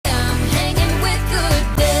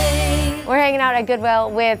hanging out at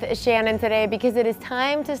Goodwill with Shannon today because it is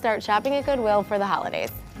time to start shopping at Goodwill for the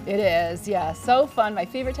holidays. It is, yeah, so fun, my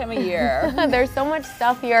favorite time of year. There's so much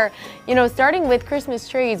stuff here, you know, starting with Christmas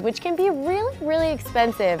trees, which can be really, really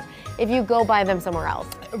expensive if you go buy them somewhere else.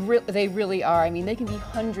 They really are. I mean, they can be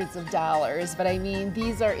hundreds of dollars, but I mean,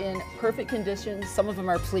 these are in perfect condition. Some of them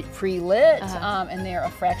are pre-lit, and they're a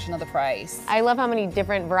fraction of the price. I love how many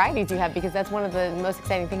different varieties you have because that's one of the most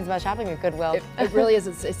exciting things about shopping at Goodwill. It really is.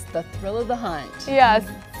 It's the thrill of the hunt. Yes.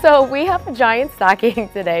 So we have a giant stocking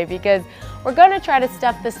today because we're going to try to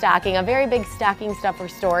stuff the stocking, a very big stocking stuffer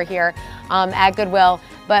store here at Goodwill.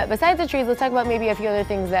 But besides the trees, let's talk about maybe a few other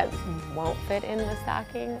things that won't fit in the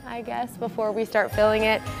stocking, I guess, before we start filling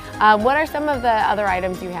it. What are some of the other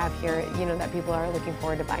items you have here, you know, that people are looking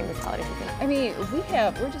forward to buying this holiday season? I mean,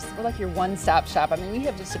 we're like your one-stop shop. I mean, we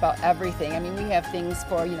have just about everything. I mean, we have things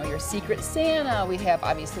for, you know, your Secret Santa. We have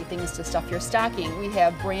obviously things to stuff your stocking. We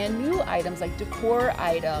have brand new items like decor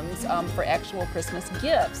items for actual Christmas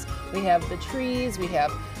gifts. We have the trees. We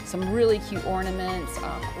have some really cute ornaments,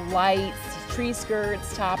 lights, tree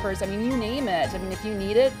skirts, toppers. I mean, you name it. I mean, if you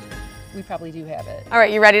need it, we probably do have it. All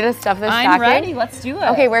right, you ready to stuff this stocking? I'm ready, let's do it.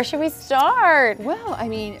 Okay, where should we start? Well, I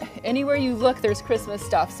mean, anywhere you look, there's Christmas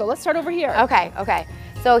stuff. So let's start over here. Okay.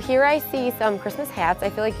 So here I see some Christmas hats. I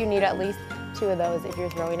feel like you need at least 2 of those if you're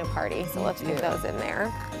throwing a party. So let's put those in there.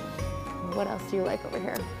 What else do you like over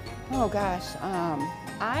here? Oh gosh,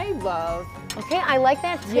 I love. Okay, I like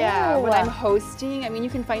that too. Yeah, when I'm hosting, I mean, you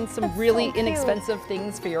can find some really inexpensive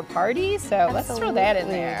things for your party. So let's throw that in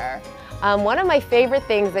there. One of my favorite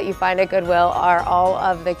things that you find at Goodwill are all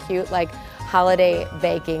of the cute like holiday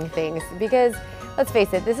baking things because let's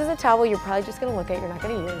face it, this is a towel you're probably just gonna look at, you're not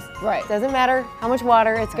gonna use. Right. Doesn't matter how much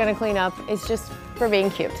water it's gonna clean up, it's just for being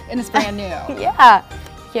cute. And it's brand new. Yeah,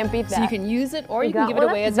 can't beat that. So you can use it or you can give it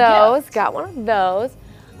away as a gift. Got one of those.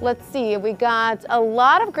 Let's see, we got a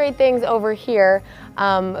lot of great things over here.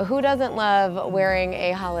 Who doesn't love wearing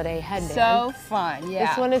a holiday headband? So fun, yeah.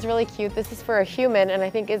 This one is really cute. This is for a human, and I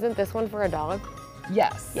think, isn't this one for a dog?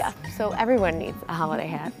 Yes. Yeah, so everyone needs a holiday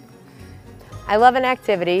hat. I love an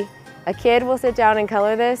activity. A kid will sit down and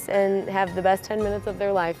color this and have the best 10 minutes of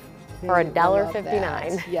their life for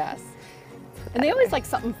 $1.59. Yes. And they always like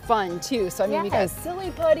something fun too. So I mean, we got a silly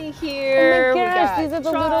putty here. Oh my gosh, these are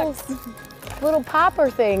the trucks. little popper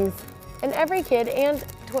things. And every kid and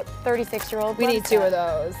 36-year-old. We need 2 of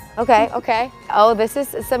those. Okay. Oh, this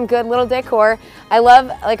is some good little decor. I love,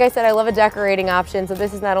 like I said, I love a decorating option. So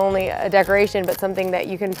this is not only a decoration, but something that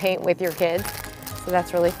you can paint with your kids. So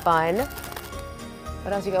that's really fun.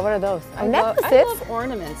 What else you got? What are those? Necklaces. I love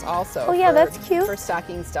ornaments also. Oh yeah, that's cute. For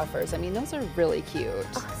stocking stuffers. I mean, those are really cute.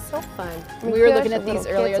 Oh, so fun. We were looking at these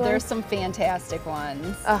earlier. There's some fantastic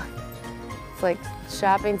ones. Oh, it's like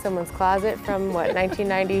shopping someone's closet from what,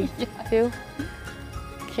 1992?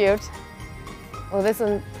 Cute. Oh, this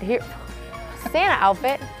one here, Santa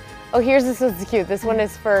outfit. Oh, this one's cute. This one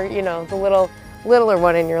is for, you know, the littler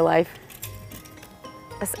one in your life.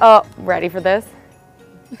 Oh, ready for this?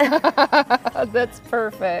 That's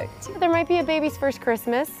perfect. There might be a baby's first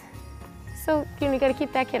Christmas, so you know, you gotta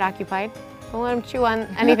keep that kid occupied. Don't let him chew on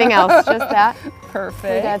anything else, just that.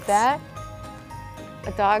 Perfect. We got that.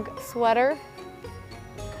 A dog sweater.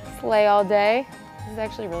 Sleigh all day. This is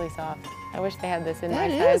actually really soft. I wish they had this in my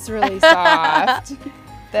size. That is really soft.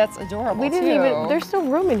 That's adorable. There's still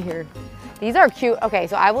room in here. These are cute. Okay,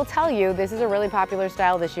 so I will tell you, this is a really popular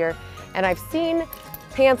style this year, and I've seen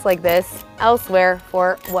pants like this elsewhere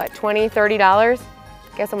for what, $20, $30?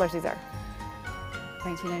 Guess how much these are?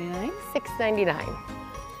 $19.99? $6.99.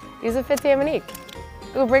 These would fit Tamanique.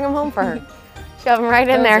 Ooh, bring them home for her. Shove them right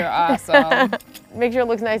in there. Those are awesome. Make sure it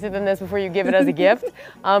looks nicer than this before you give it as a gift.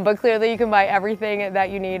 But clearly you can buy everything that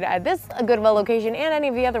you need at this Goodwill location and any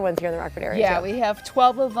of the other ones here in the Rockford area. Yeah, too. we have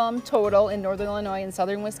 12 of them total in Northern Illinois and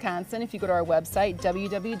Southern Wisconsin. If you go to our website,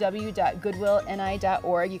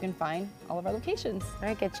 www.goodwillni.org, you can find all of our locations. All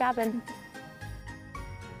right, get shopping.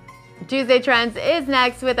 Tuesday Trends is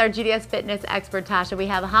next with our GDS fitness expert, Tasha. We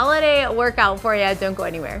have a holiday workout for you. Don't go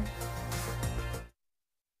anywhere.